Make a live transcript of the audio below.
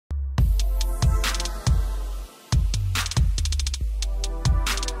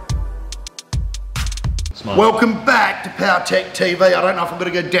Smile. Welcome back to Powertech TV. I don't know if I'm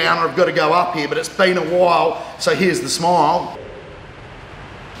going to go down or I've got to go up here, but it's been a while, so here's the smile.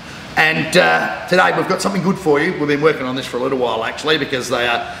 And today we've got something good for you. We've been working on this for a little while actually, because they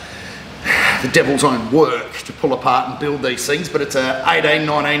are the devil's own work to pull apart and build these things, but it's a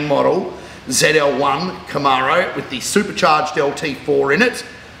 18-19 model ZL1 Camaro with the supercharged LT4 in it.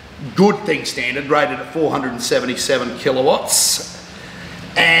 Good thing standard, rated at 477 kilowatts.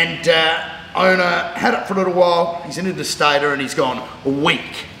 And owner had it for a little while. He's into the stator and he's gone a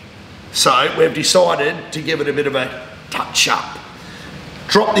week. So we've decided to give it a bit of a touch up.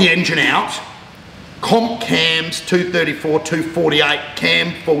 Drop the engine out. Comp cams, 234, 248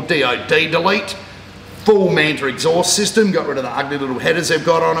 cam, full DOD delete. Full Manta exhaust system, got rid of the ugly little headers they've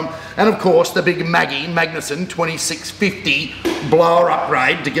got on them. And of course the big Magnuson 2650 blower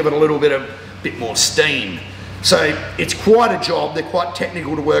upgrade to give it a little bit more steam. So it's quite a job. They're quite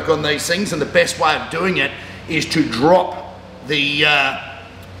technical to work on these things, and the best way of doing it is to drop the, I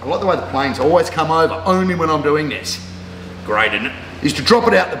like the way the planes always come over, only when I'm doing this. Great, isn't it? Is to drop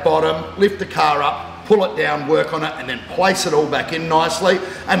it out the bottom, lift the car up, pull it down, work on it, and then place it all back in nicely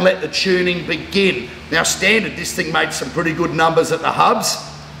and let the tuning begin. Now standard, this thing made some pretty good numbers at the hubs.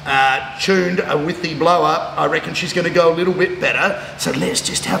 Tuned with the blower, I reckon she's going to go a little bit better. So let's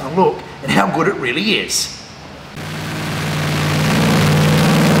just have a look at how good it really is.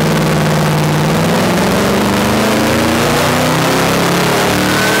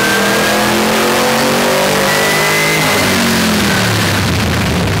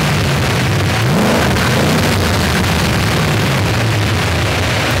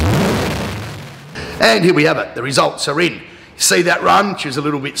 And here we have it, the results are in. See that run? She was a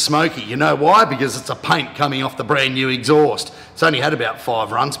little bit smoky. You know why? Because it's a paint coming off the brand new exhaust. It's only had about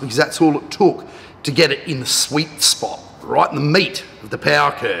 5 runs because that's all it took to get it in the sweet spot, right in the meat of the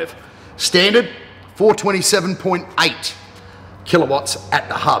power curve. Standard, 427.8 kilowatts at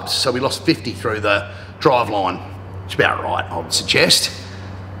the hubs. So we lost 50 through the drive line. It's about right, I would suggest.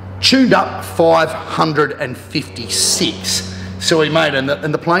 Tuned up 556. So we made, and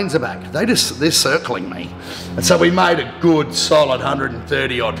the planes are back. They're circling me. And so we made a good solid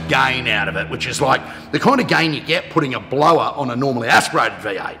 130 odd gain out of it, which is like the kind of gain you get putting a blower on a normally aspirated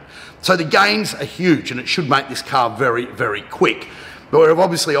V8. So the gains are huge and it should make this car very, very quick. But we've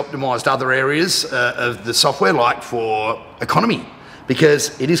obviously optimized other areas of the software, like for economy,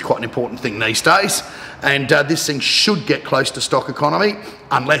 because it is quite an important thing these days. And this thing should get close to stock economy,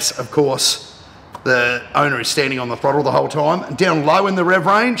 unless of course, the owner is standing on the throttle the whole time. And down low in the rev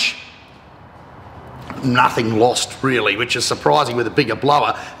range, nothing lost really, which is surprising with a bigger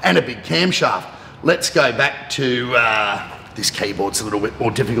blower and a big camshaft. Let's go back to, this keyboard's a little bit more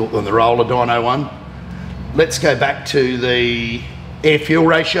difficult than the roller dyno one. Let's go back to the air fuel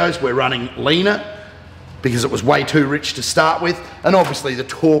ratios. We're running leaner because it was way too rich to start with. And obviously the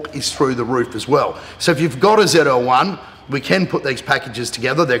torque is through the roof as well. So if you've got a ZL1, we can put these packages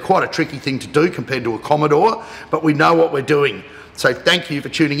together. They're quite a tricky thing to do compared to a Commodore, but we know what we're doing. So thank you for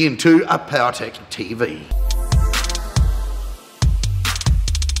tuning in to Powertech TV.